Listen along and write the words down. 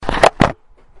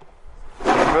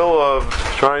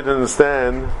trying to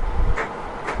understand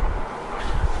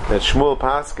that Shmuel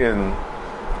Paskin,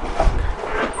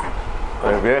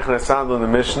 like Rabbi Yechon Sandal in the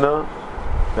Mishnah,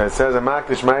 that says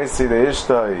Amakdish Maisi the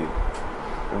Ishtai.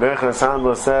 Rabbi Yechon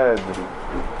Sandal said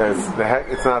that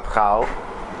it's not Chal,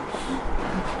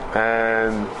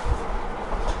 and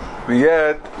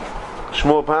yet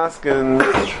Shmuel Paskin,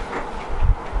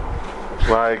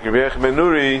 like Rabbi Yechon Ben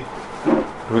Nuri,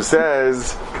 who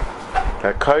says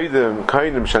that Kaidim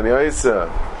Shani Oisa,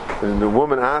 and the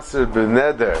woman asked her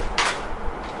b'neder,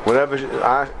 whatever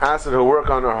asked her to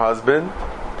work on her husband.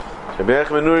 Rabbi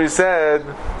Yechon Ben Nuri said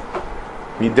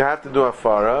you'd have to do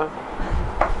afara.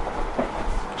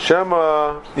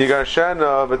 Shema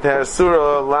Yigarshana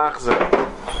v'te'asura lachzer,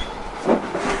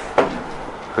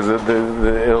 because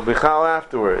it'll be chal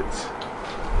afterwards.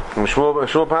 From Shmuel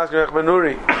Paskin Rabbi Yechon Ben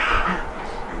Nuri.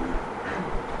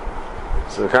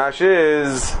 So the kash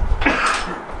is,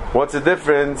 what's the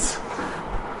difference?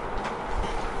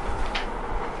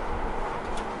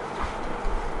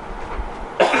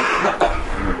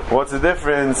 What's the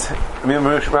difference? The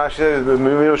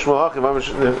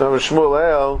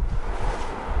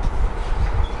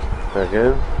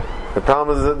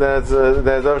problem is that there's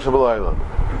Davar Shabbalaylam.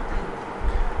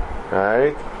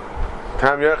 Alright?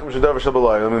 Tam Yerachim Shadavar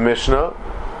Shabbalaylam in the Mishnah,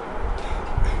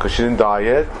 because she didn't die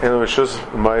yet, and it was just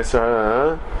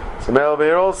Ma'aser. So male over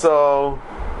here also.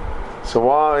 So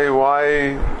why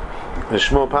the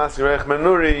Shmuel Paskin Rabbi Yechon Ben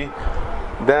Nuri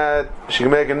that she can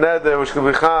make a neder which could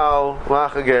be chal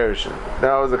lacha gerushin?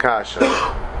 That was the kasha.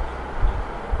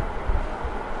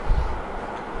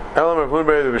 Elam Rav Huna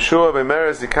bar Yeshua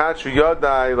b'meres yikatru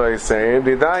yodai lo yisayim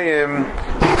b'yadayim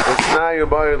esnayu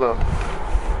ba'olam.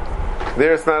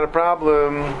 There it's not a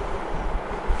problem.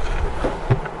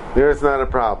 There it's not a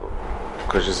problem,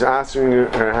 because she's answering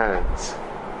her hands.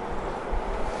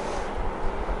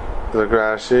 The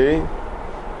Rashi,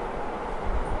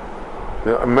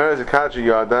 the American Kaji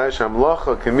Yadai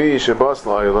Shamlocha Kemi Shabos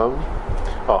La'ilam.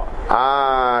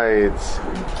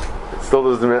 It still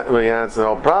doesn't really answer the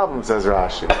whole problem, says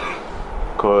Rashi,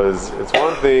 because it's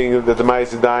one thing that the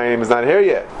Ma'aseh Daim is not here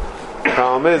yet. The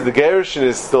problem is the Gerushin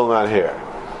is still not here.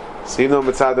 So even though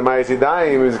Mitzad the Ma'aseh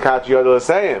Daim is Kaji Yadai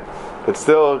L'Sayim, but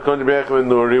still, according to Rabbi Yechon Ben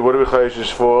Nuri, what are we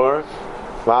chayshish for?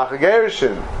 Lacha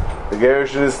Gerushin. The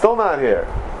Gerushin is still not here.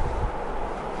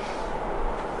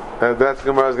 And that's the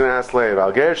Gemara is going to ask later.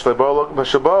 Al Gerish Lebo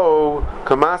Shabo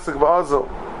Kamasik V'Azol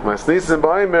Masnisim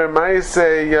Ba'Imer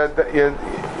Ma'isei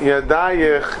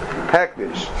Yadayich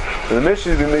Hekdish. And the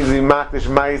Mishnah is going to say Makdish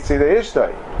Ma'isei the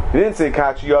Ishtai. He didn't say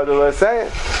Kachi Yadol L'Asayim.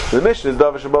 The Mishnah is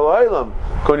Davar Shabbat L'Olam.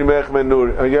 According to Rabbi Yechon Ben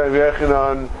Nuri, Yechon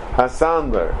on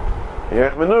Hasandler.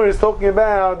 Yechon Ben Nuri is talking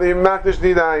about the Makdish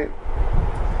Nidayim. In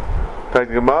fact,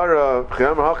 the Gemara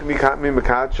Chiyam Hachim Yikatmi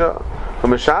Mekadsha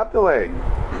V'Meshabdelei.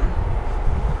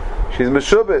 She's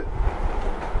meshubit.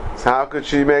 So how could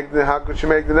she make the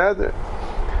neder?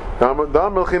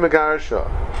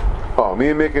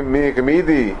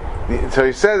 So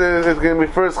he said that it's going to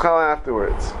be first chal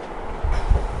afterwards.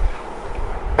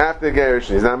 After the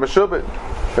gerushin, he's not meshubit.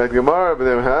 That Gemara, but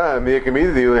then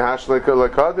miyakimidi hash like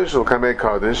kaddish or kamei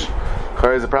kaddish.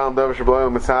 There is a problem. Davar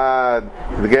Shabbalayim mitzad.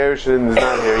 The gerushin is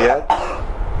not here yet.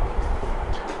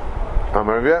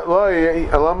 Amar loy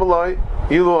alam loy.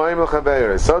 Ilu aim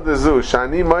l'chaveir. So the zu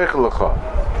shani moichlecha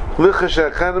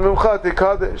lichasher chenem imcha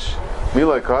tikadesh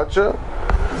milay kadsha.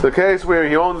 It's the case where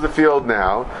he owns the field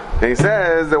now, and he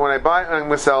says that when I buy, I'm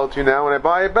going to sell it to you now. When I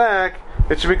buy it back,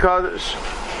 it should be kaddish.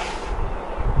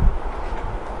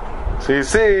 So you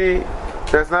see,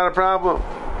 that's not a problem.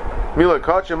 Milay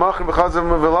kadsha machin b'chazam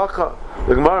v'lacha.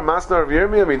 The Gemara Masna of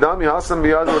Yirmiyah midami hasam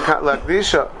biyad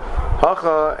l'akdisha.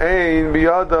 Hacha ein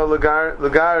biyada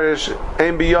l'garish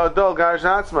ein biyada l'garish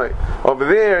atzmai. Over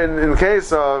there, in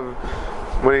case of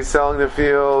when he's selling the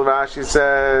field, Rashi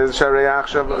says shareach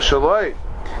shaloi.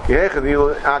 Yechad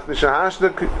il akdish hashda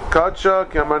kadsha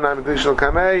kamar naim akdish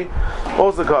kamei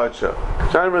also kadsha.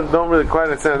 Chinamen don't really quite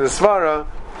understand the svara.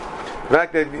 The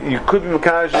fact that you could be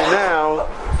mekadosh now,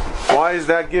 why does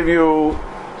that give you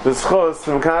the schos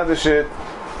to mekadosh it?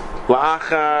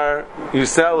 La'achar, you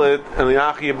sell it, and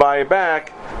la'achar you buy it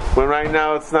back. When right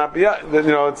now it's not,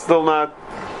 it's still not.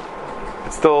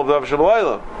 It's still Davar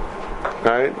Shabbalaylam,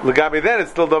 right? L'gabi then it's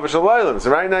still Davar Shabbalaylam.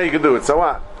 So right now you can do it. So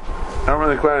what? I don't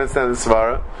really quite understand this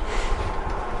svara.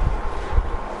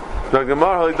 The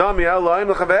Gemara halidami Elohim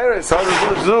l'chaveres.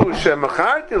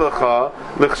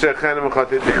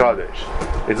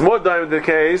 It's more than the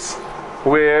case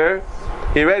where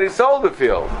he already sold the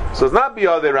field, so it's not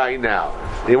biyade right now.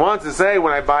 He wants to say,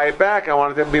 when I buy it back, I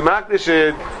want it to be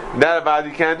makdishid. That about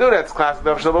you can't do that. It's classic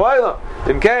Davar Shabbalaylam.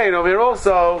 In Cain over here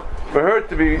also, for her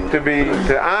to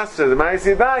answer the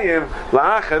Ma'aseh Yadayim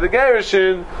la'acha the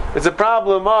gerushin, it's a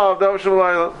problem of the Oshim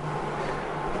L'Olam.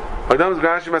 Adam is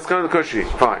Rashi Maskana the Kushi.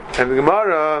 Fine. And the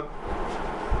Gemara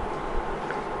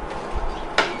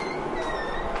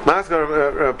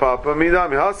Maskana Papa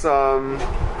Midami Hasam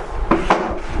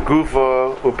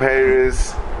Gufa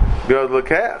Upeiris Biod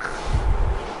Lekech.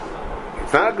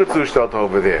 It's not a good sushtot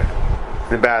over there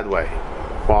in a bad way.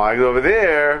 Why? Over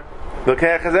there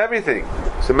Lekech has everything.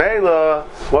 So Meila,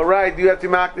 what right do you have to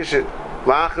makdish it?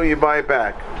 La'achim you buy it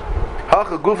back.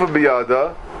 Hacha Gufa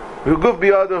Biyada. Who Guf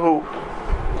Biyada who?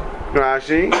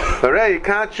 Rashi, Arei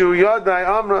Kachu Yodai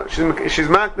Amra. She's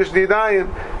makdish the Yidayim,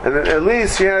 and at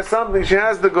least she has something. She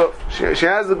has the guf. She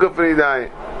has the guf for the Yidayim.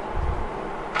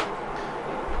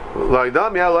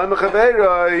 Loidam Yalom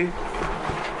Chaveroi.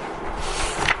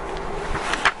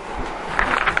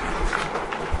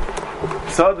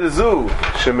 Sadazu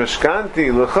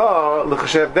Shemeshkanti Lecha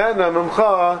Lechashev Dena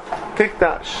Memcha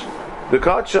Tiktash. The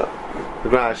Kacha.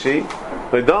 Rashi,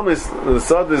 Loidam is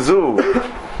Sadazu.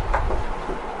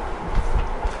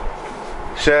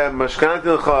 Shemashkanti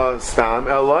l'cha stam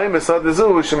Elohim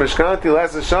esadazu shemashkanti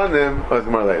less shanim. Oh, it's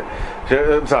more later.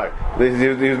 I'm sorry. He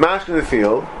was mashking in the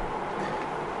field.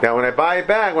 Now, when I buy it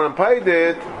back, when I'm paid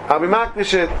it, I'll be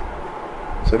makdish it.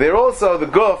 So there also the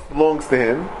guf belongs to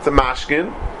him. It's a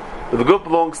mashkin. But the guf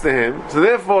belongs to him. So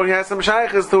therefore, he has some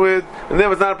shaykhs to it, and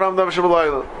therefore it's not a problem of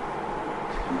Shabbalayla.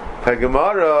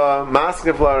 Gemara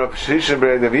maskin flar of shisha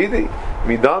ber Davidi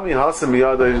midami hasam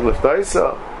miyada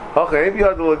leftaisa. Over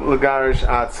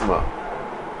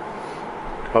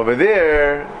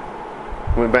there,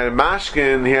 when by the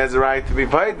mashkin, he has the right to be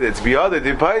paid. It's biyada to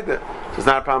be paid. So it's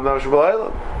not a problem. It's not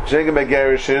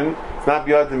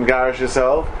biyada to megarish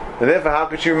herself. And therefore, how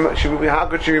could she be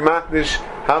makdish?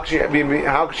 How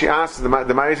could she ask the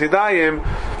Ma'aseh Yadayim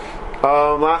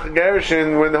lach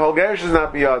gerushin when the whole gerushin is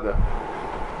not biyada?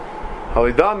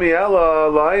 Halidami ella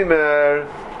laimer.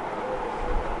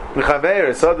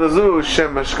 Mechaver sadazu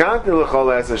shem mashkanti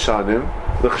l'chol esa shanim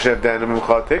l'chashev denim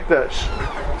m'chol tikdash.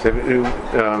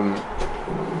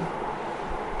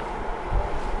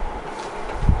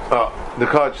 The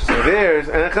coach. So there's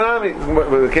an economic.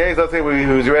 The case, let's say he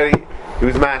was ready. He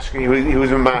was mashking. He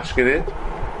was mashking it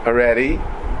already,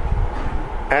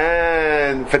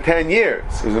 and for 10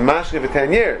 years he was mashking for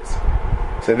 10 years.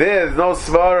 So there's no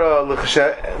svara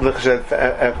l'chashev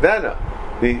efdena.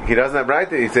 He doesn't have right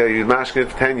to. He said he was mashkin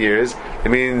for 10 years. It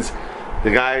means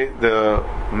the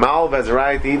malv has a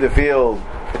right to eat the field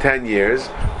for 10 years,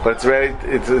 but it's ready.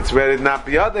 It's ready to not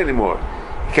be out anymore.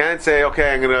 You can't say,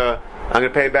 okay, I'm gonna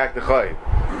pay back the choy.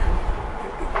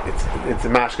 It's a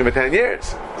mashkin for 10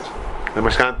 years. The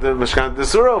mashkan the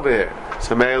surah over here.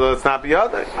 So meila it's not be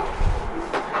out,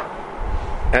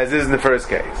 as is in the first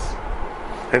case.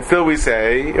 And still we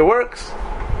say it works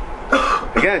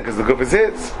again because the guf is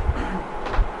his.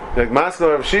 Like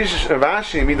Maskal of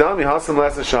Ashi, Midami Hasam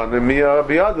less a shon and Mia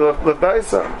Biyada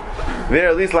Lefdaisa. There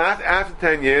at least after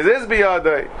 10 years is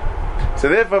Biyada. So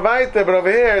therefore Vaita, but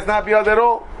over here it's not Biyada at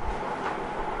all.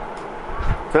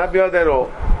 It's not Biyada at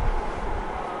all.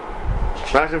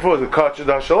 Rashi before the Kacha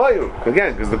Dashalayu.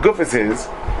 Again, because the guf is his.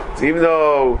 So even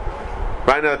though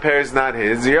right now the pair is not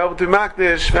his, you're able to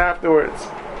makdish afterwards.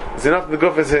 It's enough that the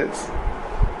guf is his.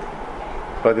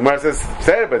 But the Gemara says,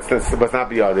 say it, but it's not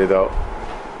Biyada though.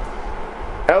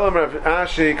 Elam Rav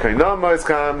Ashi Kainamois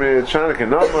Kamri Shana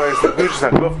Kainamois the Dushas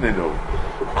HaGufninu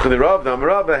Ch'dirav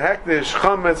Damarav Hektish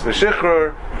Chametz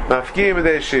V'Shichror Mafkim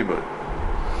Edei Shibud.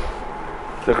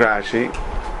 Look Rashi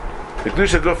the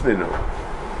Dushas HaGufninu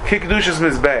Ki Kedushas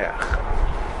Mizbeach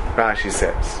Rashi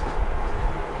says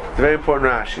it's a very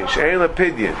important Rashi She'ein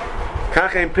L'Pidyin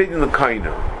Kach Ein Pidyin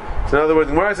L'Kainu. So in other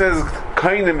words, when it says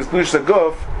Kainim is Dushas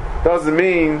HaGuf doesn't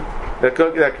mean that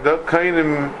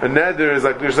Kainim a Neder is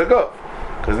like Dushas HaGuf.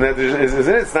 Because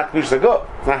it's not Kedush Zaguf,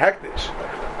 it's not Hektish.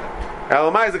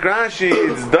 Elamai Zakrashi,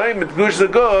 it's Daim Kedush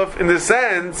Zaguf in the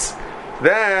sense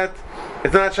that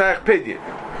it's not Shaykh Pidyin.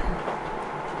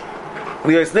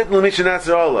 We are Snitl Mishan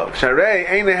Nasser Olav. Sharei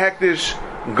Ein Hektish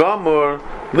Gomor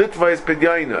Litva is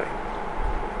Pidyainoi.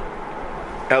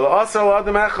 Ela Asar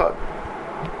Adam Echad.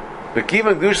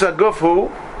 Bekivan Kedush Zaguf Hu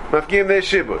Mafkim Dei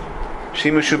Shibud.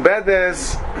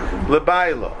 Shimushubedes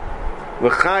Lebailo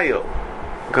Lechayil.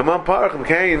 Come on, Parachim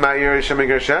Kain, my Yerusha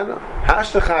Megershana.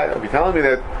 Hashtachayil. You're telling me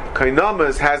that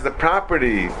Kainamas has the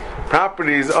properties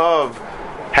of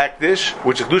Hektish,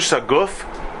 which is Kedush Saguf.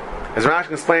 As Rashi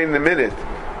can explain in a minute,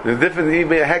 the difference,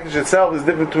 even Hektish itself is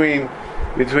different between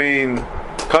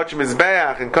Kach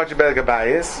Mizbeach and Kach Bedek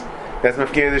Abayis. That's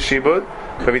Mafkir the Shibud.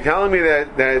 But you're telling me that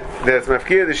it's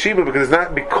Mafkir the Shibud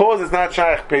because it's not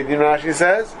Shaykh Pidyin, Rashi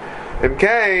says.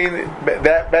 Imkain,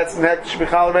 that's the hektish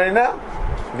b'chal already now.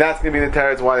 That's going to be the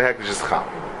teretz why the hektish is chal.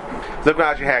 Look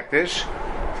Rashi hektish.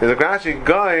 There's a Rashi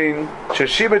going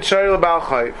sheshibet shayil b'al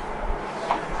chayv.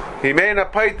 He made a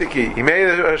paitiki. He made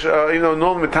even though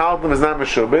normal metallim is not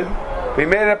meshubed, he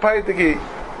made a paitiki.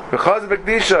 V'chaz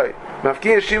b'kdishay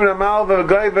mafki yeshim ramal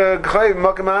v'goy v'chayv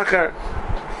makom acher.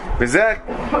 V'zek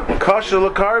kosher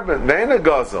l'karben ve'en a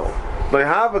gazel. They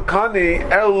have a kani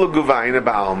el l'guvayna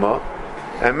ba'alma.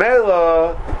 And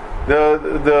Mela,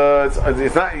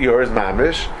 it's not yours,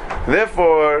 mamish.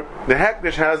 Therefore, the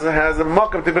hektish has a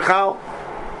makam to bechal.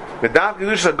 The daf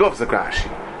gedush aguf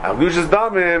zakrashi. Al gedush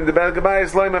damim the bel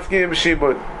gabayis loy mafkim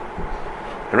b'shibud.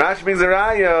 And Rashi brings a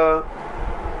raya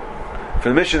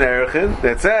from the Mishnah Erechin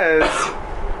that says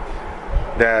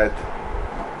that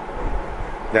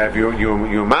if you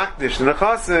makdish the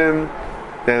nechasim,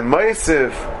 then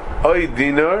moisif oy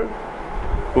dinar.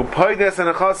 And that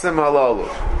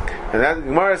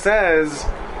Gemara says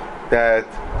that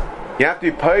you have to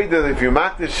be paid if you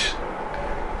makdish.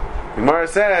 Gemara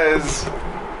says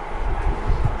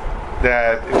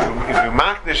that if you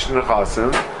makdish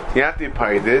nechasim, you have to be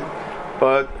paid it.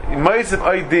 But ma'aseh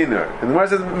ay dinar. And Gemara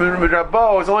says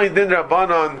Rabbo it's only din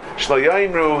rabbanon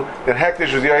shlayimru that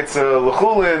hektish was yaitza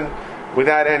l'chulin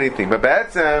without anything. But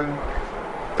be'etzem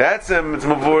it's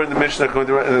mavur in the Mishnah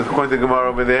according to Gemara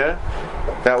over there.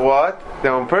 That what?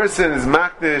 That when a person is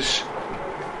makdish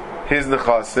his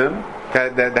nechasim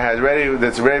that's ready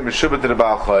meshubah to the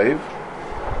Baal Chayv,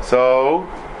 so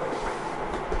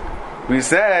we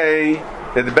say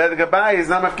that the Bed Gabai is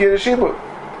not mafkir the shibud.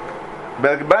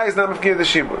 Bed Gabai is not mafkir the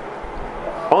shibud.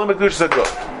 Only Mekdush Zagov.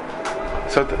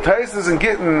 So Tais isn't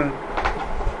getting.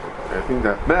 I think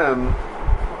that Mem.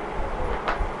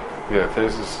 Yeah,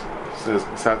 Tais says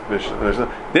South Mishnah.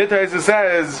 Then Tais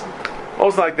says.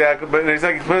 Also like that, but it's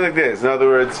like explained like this. In other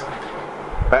words,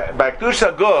 by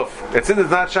Kedusha Guf, it's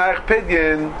not Shaykh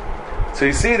Pidyon, so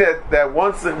you see that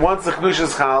once the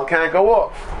Kedusha's Chal can't go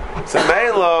off. So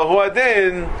Meila,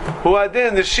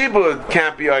 Huadin, the Shibud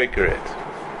can't be accurate.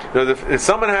 If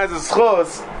someone has a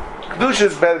schos,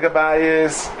 Kedusha's Bed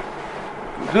Gabayis,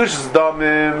 Kedusha's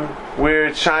Domim, where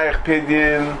it's Shaykh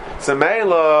Pidyon, so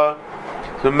Meila,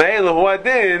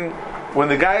 Huadin, when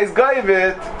the guy is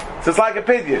Gaivit, so it's like a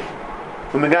Pidyon.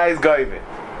 When the guy is Gaivit.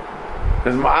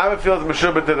 Because Ma'ava feels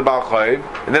Meshubah to the Baal Chayv,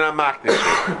 and then I'm Makdish.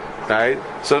 Right?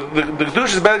 So the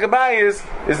Kedusha's Bed Gabayis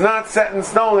is not set in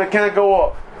stone, it can't go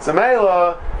off. So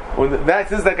Meila,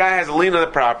 since that guy has a lien on the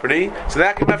property, so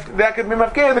that could be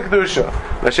Mafkir in the Kedusha.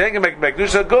 Mashiach can make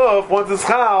Kedusha Guf, once it's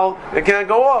Chal, it can't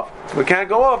go off. If it can't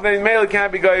go off, then Meila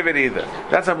can't be Gaivit either.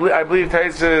 That's, I believe,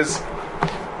 Taisvis,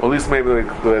 or at least maybe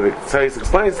the Tais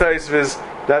explains Taisvis,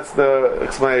 that's the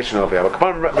explanation of it. But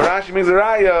Rashi means a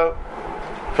raya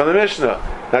from the Mishnah.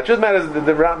 Now, truth matters,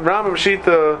 the Rambam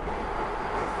Shita,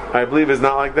 I believe, is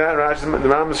not like that. The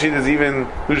Rambam Shita is even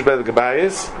Hushbed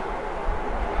Gabayis.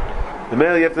 The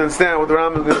male, you have to understand what the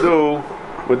Rambam is going to do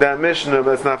with that Mishnah, but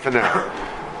that's not for now.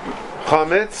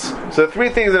 Chametz. So, three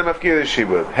things that are mafkir the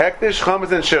shibud: hektish,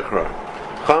 chametz, and shichra.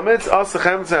 Chametz, also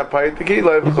chametz ha'paytiki,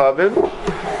 loy v'chavim,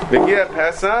 v'gia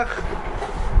pesach.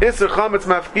 Isser chametz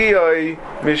mafkiyoi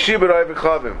mishibaroi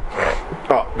v'chavim.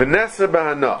 Oh, v'nesa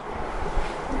b'hana.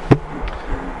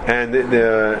 And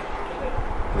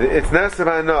it's nesa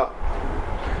b'hana.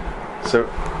 So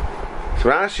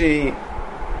Rashi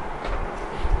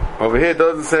over here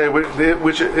doesn't say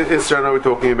which Isser are we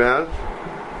talking about.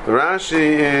 The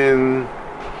Rashi in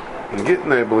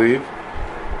Gittin, I believe,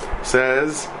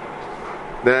 says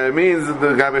that it means that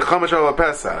the Gabi Chametz al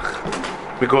Pesach.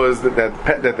 Because that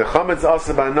the chametz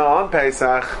also by no on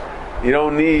Pesach, you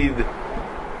don't need the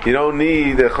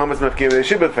chametz mafkir the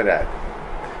shibud for that.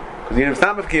 Because even if it's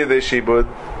not mafkir the shibud,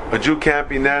 a Jew can't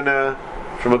be nana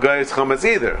from a guy's chametz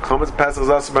either. Chametz Pesach is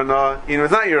also by no, even if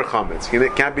it's not your chametz, you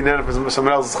can't be nana from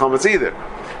someone else's chametz either.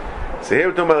 So here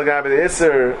we're talking about the guy with the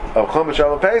isser of chametz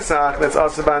al Pesach that's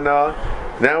also by no.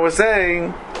 Now we're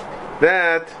saying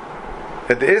that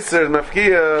the isser is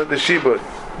mafkir the shibud.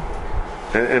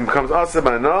 And becomes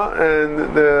asabana,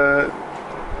 and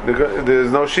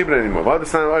there's no shibud anymore. It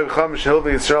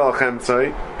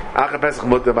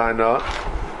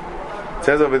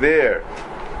says over there.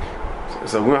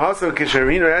 So it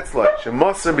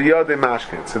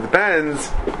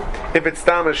depends if it's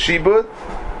tam a shibud.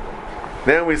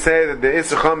 Then we say that the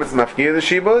isur chametz is mafkir the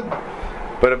shibud.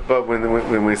 But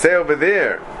when we say over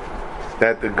there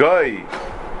that the guy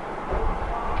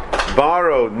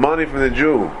borrowed money from the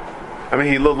Jew.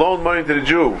 He loaned money to the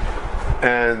Jew,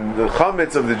 and the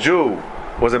chametz of the Jew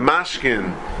was a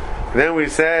mashkin. Then we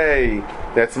say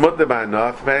that's mutter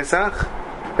b'hanaf Pesach.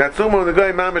 That's when the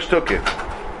guy mamish took it.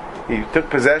 he took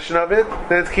possession of it,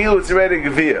 then it's kilu, it's already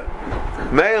gevia.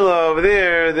 Meila over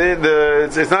there,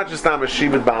 it's not just tam a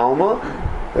shibud ba'alma.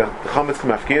 The chametz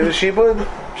k'mafkir the shibud.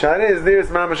 Shad is there, it's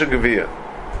mamash a gevia.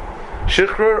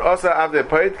 Shichrur also avdei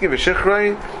paitki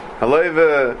v'shichrei halayv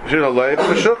v'shichrei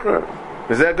v'shichrei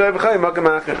v'zeh goy v'chay makam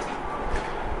acher.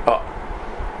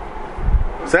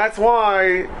 So that's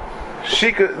why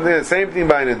she could, the same thing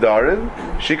by Nidarim,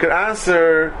 she could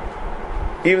answer,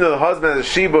 even though the husband has a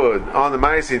shibud on the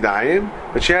Ma'aseh Dayim,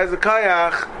 but she has a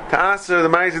kayach to answer the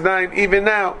Ma'aseh Dayim even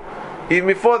now, even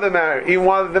before they're married, even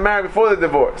while they're married, before they're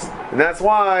divorced. And that's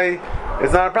why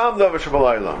it's not a problem over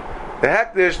Shabbat Olam. The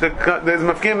hektish, there's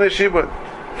mafkim the shibud.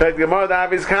 In fact, the Gemara, the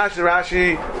Avi's Kash,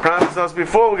 Rashi promised us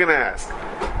before we're going to ask.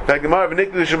 In fact, the Gemara,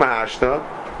 V'nikdu Shemahashta,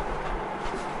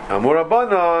 Amur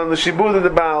Rabbanon, the shibud of the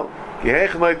Baal,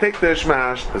 Yehech Lo Yitik the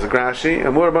Shemahash, there's a Grashi,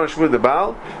 Amur Rabbanon shibud of the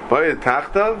Baal, V'yed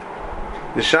Tachtav,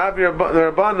 the Shavi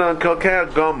Rabbanon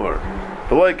Kolkei Gomor,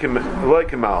 V'loi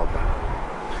Kemalba.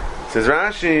 Says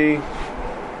Rashi,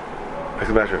 it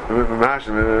should be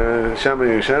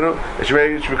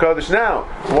Kodesh now.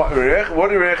 What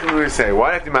do we say?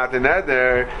 Why have to mat the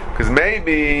neder? Because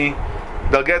maybe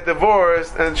they'll get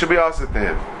divorced and it should be also to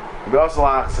him. It'll be also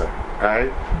lachzer,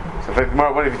 right? So in fact,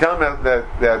 what if you tell him that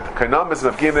kainom is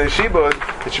mafkim and shibud,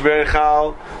 it should be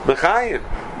chal mechayim.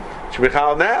 It should be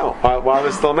chal now while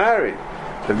they're still married.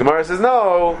 The Gemara says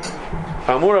no.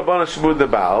 Amur Rabbanan shibud the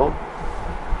Baal.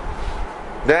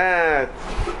 That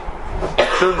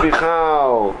shouldn't be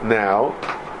chal now.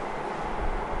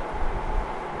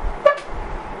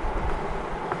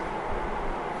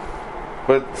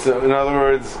 But in other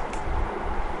words,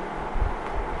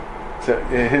 it's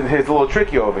a little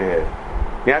tricky over here.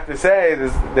 You have to say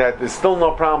that there's still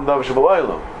no problem with Shabbat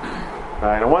Olam.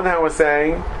 Right? On one hand, we're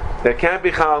saying there can't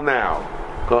be chal now.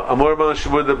 Amur Rabbanan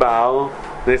shibud the Baal.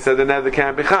 They said the nether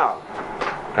can't be chal.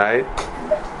 Right?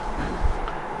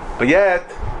 But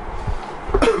yet,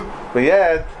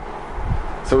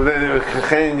 so then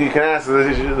you can ask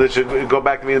that should go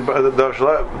back to me the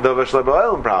Shabbat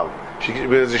Olam problem.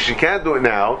 Because she can't do it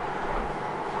now,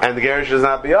 and the Gerish does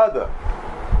not be other.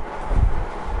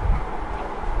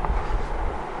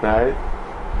 Right?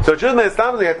 So children, it's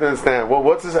time they have to understand. Well,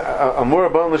 what's this? Amur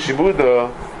Rabbanan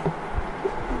Shibuda.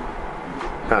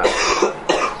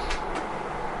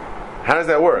 How does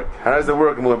that work? How does that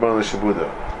work? Amur Rabbanan Shibuda.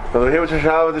 So here, which is the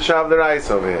Shav the Rice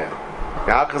over here.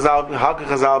 How can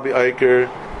Chazal be Eiker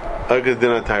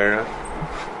Dinah Torah?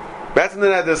 That's in the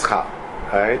Neder Chal,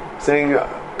 right? Saying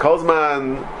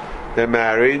Kozman, they're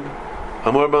married.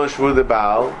 Amur Rabbanan Shibuda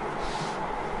Baal.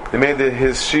 They made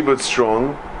his shibud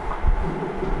strong.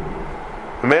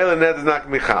 The male net is not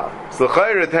michal. So the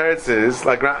L'chayr teretz is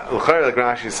like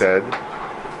Rashi said.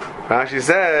 Rashi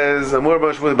says Amur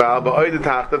Rabbanan Shmuel Baal ba'oid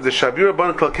tachtav the Shavir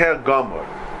Rabbanan Kolkei Gomor.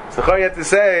 So you have to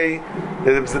say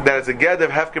that it's a ged of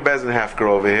hefker bez and hefker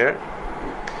over here.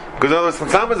 Because in other words, from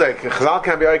some like Chazal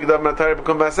can't be argued of Matar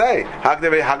become basei. How can they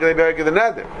be argued the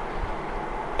neder?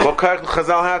 What kind of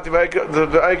Chazal have to be argued the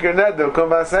neder become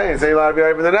basei and say you're allowed to be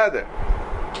argued the neder?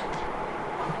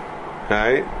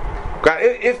 Right?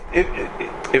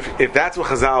 If that's what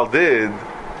Chazal did,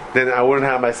 then I wouldn't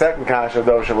have my second kasha of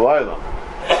Dov Shabbat Olam.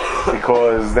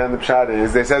 Because then the pshat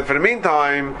is, they said for the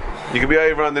meantime, you could be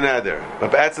over on the neder.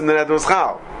 But Etzim the neder was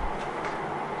chal.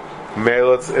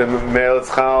 Male it's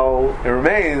chal, it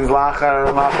remains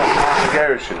lachar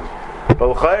gerushin. But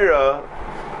l'chayra,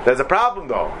 there's a problem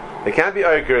though. They can't be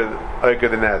over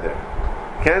the neder.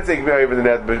 You can't say you can be over the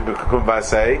neder b'kum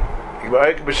v'asei. You can be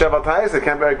over b'shavat hayis, they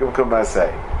can't be over b'kum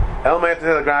v'asei. Elmay to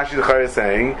the Rashi the Chayr is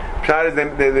saying, pshat is they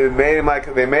made him like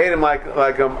a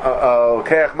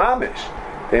keach mamish.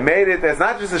 They made it. It's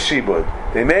not just a shibud.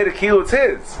 They made a kilu. It's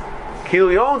his.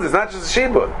 Kilu owns. It's not just a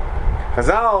shibud.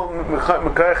 Chazal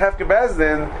Mekayach Hefker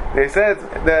Bezdin. They said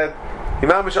that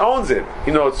Imamish owns it.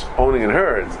 You know, it's owning in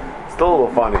herds. It's still a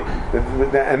little funny.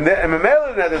 And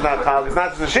Memela that is not chal. It's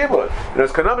not just a shibud. You know,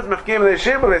 it's kanamis mafkim the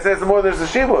shibud. They say it's more than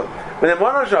just a shibud. But then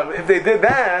one if they did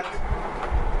that.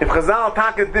 If Chazal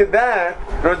Taka did that,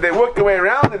 they worked their way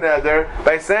around the nether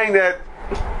by saying that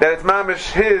it's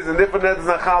mamish his and different nethers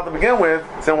not chal to begin with,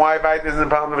 then why bite isn't a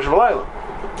problem of Shabbat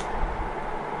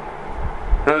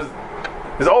Olam?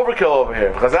 There's overkill over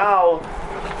here. Chazal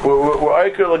we're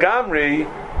Eiker Lagamri,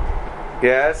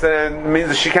 yes, and it means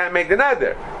that she can't make the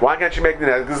nether. Why can't she make the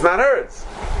nether? Because it's not hers.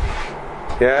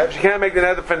 Yeah, if she can't make the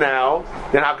nether for now,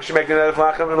 then how can she make the nether for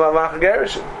Lacha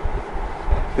Gerushin?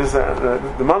 Because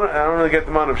the man, I don't really get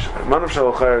the man of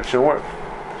Shalachar, it shouldn't work.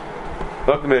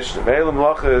 Look the Mishnah. Ve'elam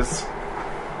lachas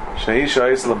she'isha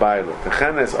is l'bayla.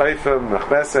 Techenes oifem,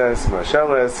 machbeses,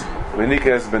 masheles,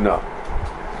 v'nikes b'na.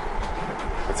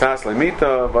 It Tzas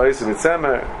Lemita, Vayis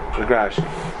Vitzemer, the Grashi.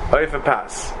 Oif and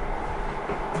pass.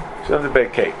 She doesn't have to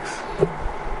bake cakes.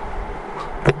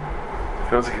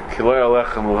 She don't say Kiloy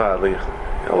Alechem Levad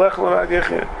Lichya. Alechem Levad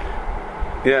Yichya.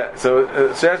 Yeah, so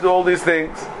she has to do all these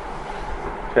things.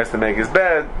 She has to make his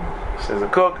bed. She has to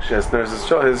cook. She has to nurse his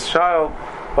child.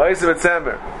 Vayis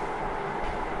Vitzemer.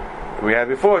 We had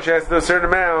before. She has to do a certain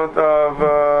amount of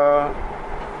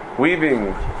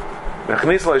weaving.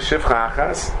 Mechnis lo shivcha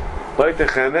achas, lo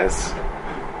techenes,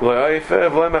 lo oifer,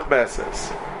 v'lo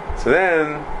mechbeses. So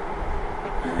then,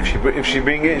 if she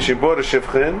bought a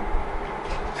shivcha in,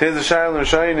 here's the shayla and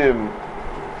shaynim.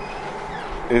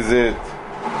 Is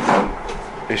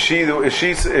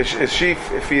she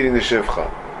feeding the shivcha?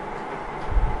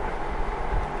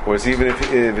 Or is even if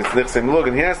it's nichsem look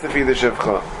and he has to feed the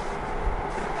shivcha?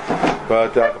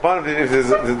 But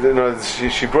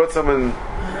if she brought someone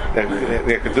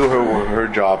that could do her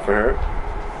job for her,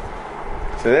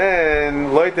 so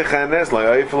then loy techanes, loy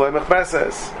oif, loy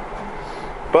mechbeses.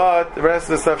 But the rest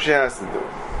of the stuff she has to do.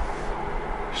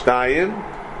 Shtayim,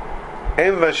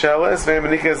 em vasheles, ve'em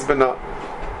nikas bena.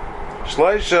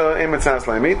 Shloisha, em etzas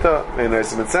laimita, ve'em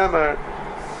ois mitzemer,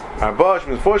 arbosh,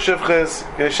 mit four shivches,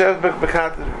 yeshev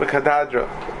b'kadadra.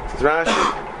 It's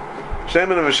Rashi.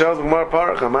 Shemin and Mishal Gemara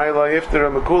Parach Amay La Yifter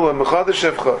Mekula Mechad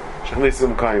Shevcha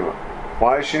Shechnisam Kaima.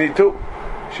 Why does she need two?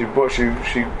 She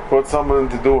brought someone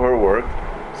to do her work.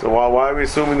 So why are we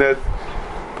assuming that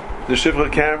the Shivcha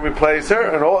can't replace her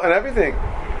and everything?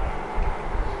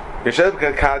 Yeshed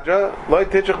Kadra Loi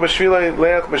Tichach B'Shvila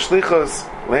Leach B'Shlichos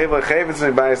Lehev Lechevetz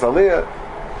Mebayis Aliyah.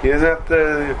 He doesn't have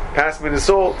to pass me the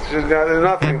salt. She's got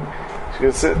nothing. She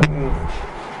can sit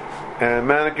and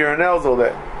manicure her nails all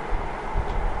day.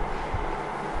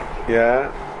 Yeah.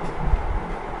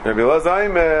 Rabbi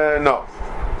Lazaim, no.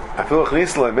 I feel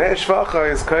Chnisla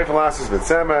Me'eshvacha is Kaifel Asis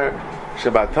B'Tzemer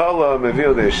Shebatala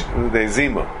Mevil De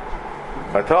Zima.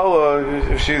 Batala,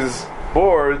 if she's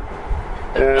bored,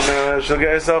 then she'll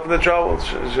get herself into trouble.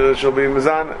 She'll be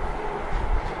Mizana.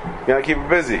 You gotta keep her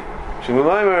busy.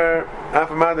 Shemulaymer,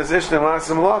 Afamad is Ishnim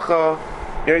Lasim Lacha,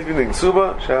 Yerit B'Ning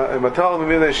Suba, Batala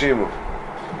Mevil De Shimu.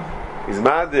 He's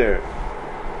Madir,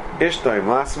 Ishtaim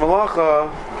Lasim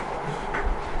Lacha.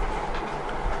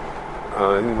 He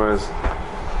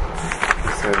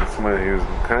said somebody he was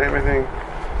kind of everything.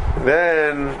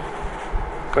 Then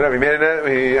whatever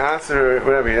he asked her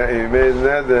whatever he made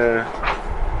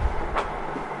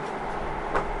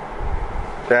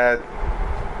that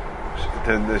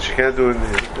she can't do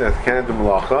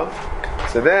malacha.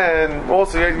 So then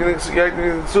also you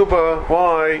super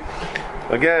why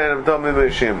again I'm telling you the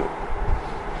Shimu.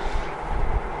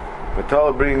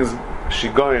 Matala brings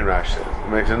Shigoyin Rashi, it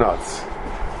makes her nuts.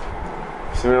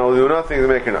 So we'll do nothing to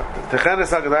make it up.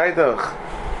 Techenes ha'gdaydach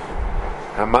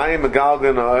hamayim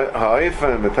megalgan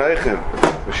ha'oifen b'teichen.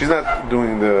 But she's not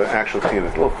doing the actual tchina.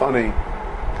 It's a little funny.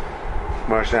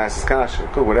 Marsha asks kasha.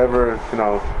 Cool, whatever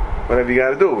whatever you got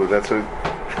to do. That's what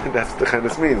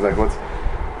techenes means. Like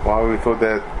why we thought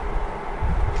that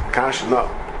kasha? No,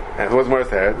 it wasn't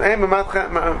worth it. Hey,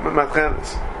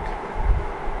 matchenes.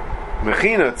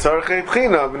 Mechina tzarchei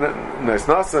tchina. Nice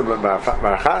nasa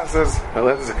barachasas.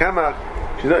 Letters a kamach.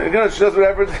 She does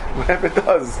whatever it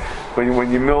does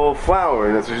when you mill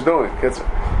flour. That's what she's doing.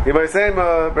 You might say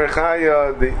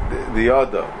berchaya the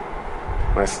yada,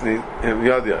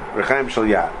 yada berchayim shel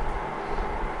yad.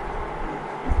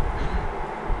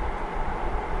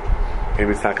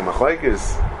 Maybe it's Takam Machlokes.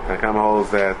 Takam holds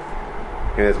that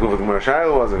it's good for the Gemara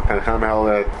Shaila was, and Takam held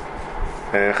that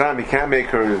you can't make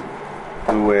her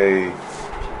do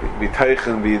be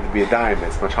teichen be a dime.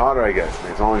 It's much harder, I guess.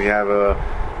 It's only if you have a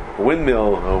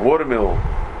windmill, a watermill.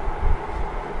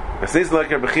 It seems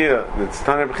like a bechia. It's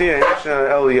Tana bechia. Enisha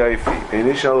el yaifi.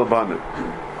 Enisha el abanu.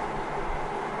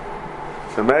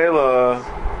 So Meila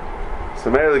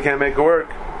can't make it work.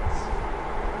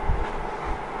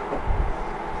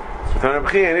 So Tana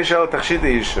bechia. Enisha el tachshit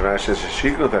ish. Rashi says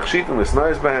shiknu tachshit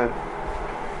u'misnayis behen.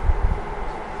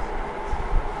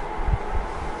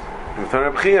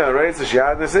 Tana bechia. Right? So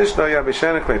shiyad nesishta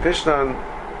yabishenek le'pishtan.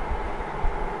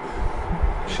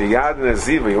 Shiyad and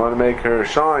Ziva, you want to make her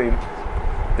shine,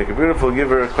 make her beautiful, give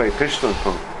her a clay pishton.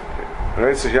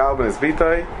 Right, so Yalban is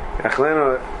Bitai,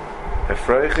 Echlena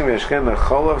Efreichim, Yeshken,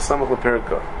 Cholav, Samach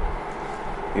Leperka.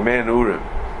 Yimei and Urim.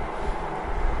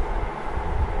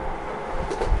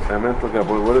 I meant to look up,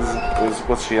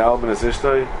 what's Shiyalban as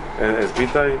Ishtai, as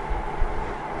Bitai?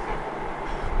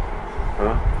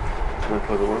 Huh? What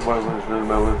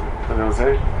did I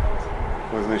say?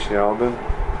 What's Shiyalban?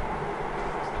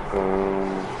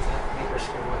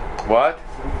 What?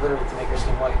 Literally to make her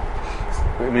skin white.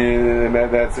 I mean, I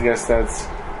guess that's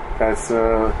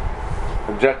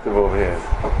objective over here.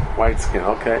 White skin,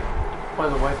 okay. Why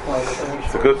the white flag?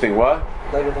 It's a good thing. What?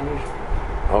 Later than usual.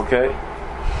 Okay.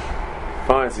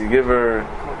 Fine, so you give her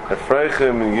a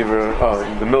freichem and you give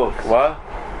her the milk. What?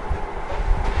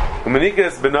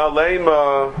 Umanikas b'na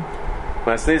leima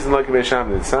ma'asnizim like b'sham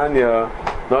d'sanya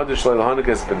nadish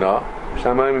le'lohanikas b'na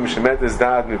shamayim shemet is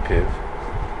dad mipiv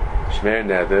shmer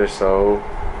neder, so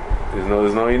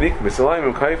there's no unique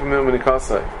b'salayim kaifim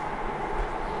umanikasai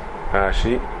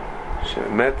Rashi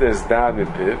shemet is dad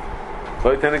mipiv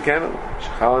loy tenekenu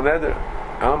shechal neder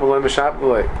am loy meshab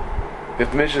gulei. If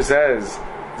the Mishnah says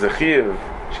Zachiv,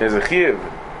 she has a chiv,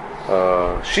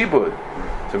 shibud,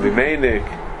 to be mainik,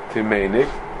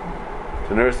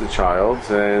 to nurse the child,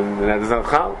 and that is not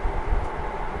chal.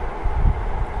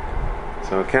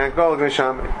 So it can't go like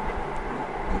Shami.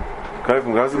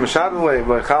 Kaifim goes to Meshadalei,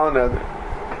 like chal another.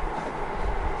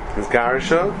 It's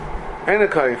Garisha and a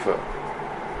Kaifa.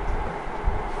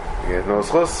 He has no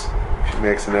schus, she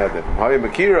makes an edit. Hayi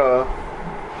Makira,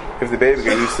 if the baby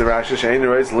gets used to Rashi, she ain't the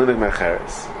right linig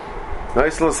mecheres.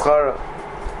 Nice little schara.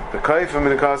 The kaifim in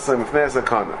the kasam ifnes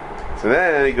akana. So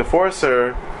then he could force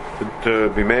her to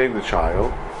be marrying the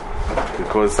child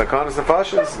because sakana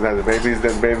safashis. That the baby, they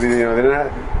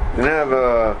didn't have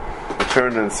a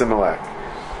turn and Similac.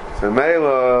 So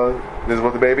Mela, this is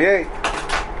what the baby ate.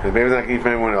 The baby's not eating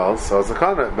from anyone else, so it's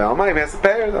sakana. Balmaim has to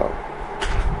pay her though.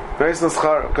 Nice little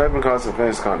schara. Kaifim in the kasam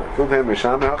ifnes akana. Filled him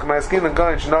b'sham hachmai skin and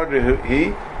gain shenadri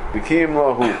he became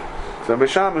lahu. So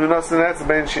b'sham who knows that's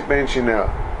ben shinel.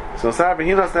 So Sabi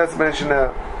he knows that's ben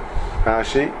shinel.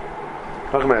 Rashi,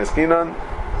 hachmai skinan.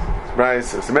 Right.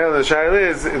 So Mela the shail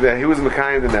is that he was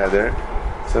mekayim the nether.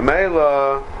 So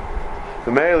Mela,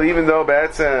 even though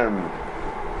Batsam,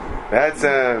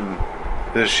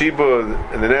 the shibud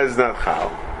and the nether is not chal,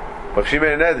 but if she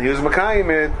made a nether, he was mekayim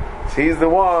it. So he's the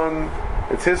one.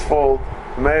 It's his fault.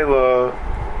 Mela,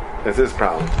 it's his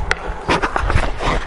problem.